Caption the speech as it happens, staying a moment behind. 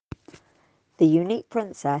The Unique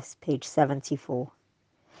Princess, page 74.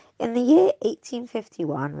 In the year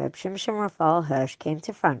 1851, Reb Shimshon Raphael Hirsch came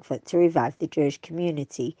to Frankfurt to revive the Jewish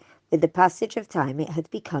community. With the passage of time, it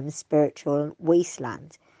had become a spiritual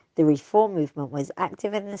wasteland. The reform movement was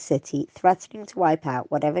active in the city, threatening to wipe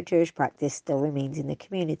out whatever Jewish practice still remained in the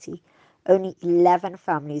community. Only 11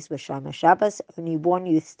 families were Shomer Shabbos, only one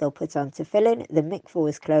youth still put on tefillin, the mikveh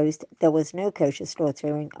was closed, there was no kosher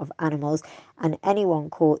slaughtering of animals, and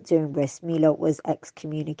anyone caught doing bris milah was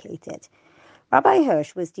excommunicated. Rabbi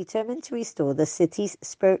Hirsch was determined to restore the city's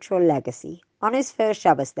spiritual legacy. On his first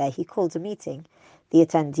Shabbos there, he called a meeting. The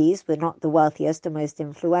attendees were not the wealthiest or most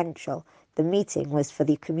influential. The meeting was for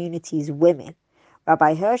the community's women.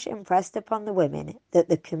 Rabbi Hirsch impressed upon the women that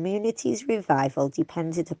the community's revival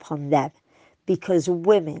depended upon them, because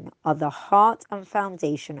women are the heart and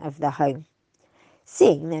foundation of the home.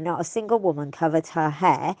 Seeing that not a single woman covered her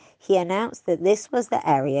hair, he announced that this was the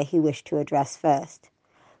area he wished to address first.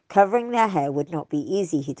 Covering their hair would not be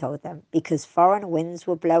easy, he told them, because foreign winds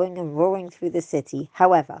were blowing and roaring through the city.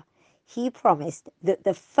 However, he promised that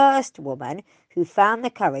the first woman who found the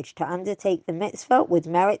courage to undertake the mitzvah would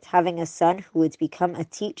merit having a son who would become a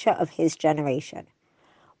teacher of his generation.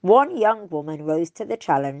 One young woman rose to the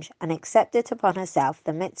challenge and accepted upon herself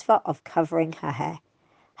the mitzvah of covering her hair.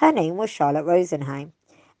 Her name was Charlotte Rosenheim,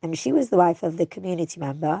 and she was the wife of the community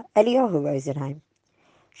member Eliyahu Rosenheim.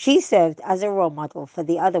 She served as a role model for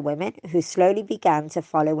the other women who slowly began to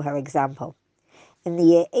follow her example. In the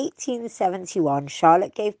year 1871,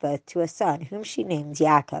 Charlotte gave birth to a son whom she named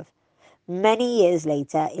Yaakov. Many years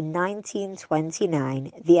later, in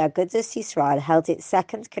 1929, the Agudas Yisrael held its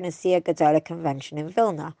second Knessia Gedola convention in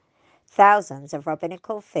Vilna. Thousands of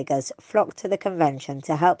rabbinical figures flocked to the convention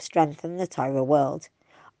to help strengthen the Torah world.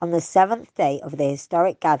 On the seventh day of the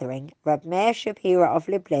historic gathering, Reb Meir Shapira of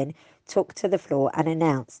Lublin took to the floor and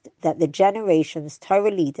announced that the generation's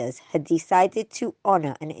Torah leaders had decided to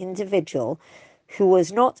honor an individual who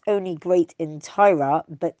was not only great in Torah,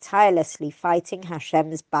 but tirelessly fighting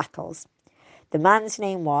Hashem's battles. The man's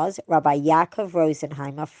name was Rabbi Yaakov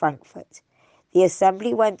Rosenheim of Frankfurt. The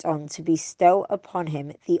assembly went on to bestow upon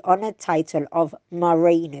him the honored title of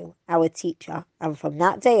Moreinu, our teacher, and from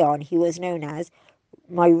that day on he was known as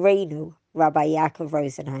Moreinu, Rabbi Yaakov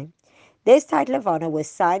Rosenheim. This title of honor was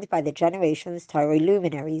signed by the generation's Torah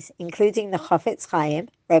luminaries, including the Chafetz Chaim,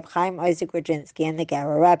 Reb Chaim Isaac Rodzinski, and the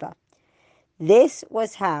Gerer Rebbe. This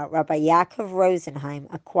was how Rabbi Yaakov Rosenheim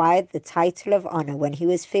acquired the title of honor when he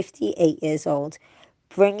was 58 years old,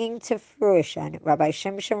 bringing to fruition Rabbi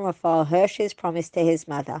Shimshon Raphael Hirsch's promise to his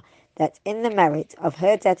mother that in the merit of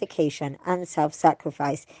her dedication and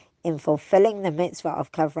self-sacrifice in fulfilling the mitzvah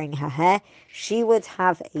of covering her hair, she would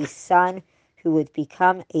have a son who would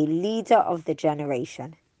become a leader of the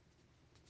generation.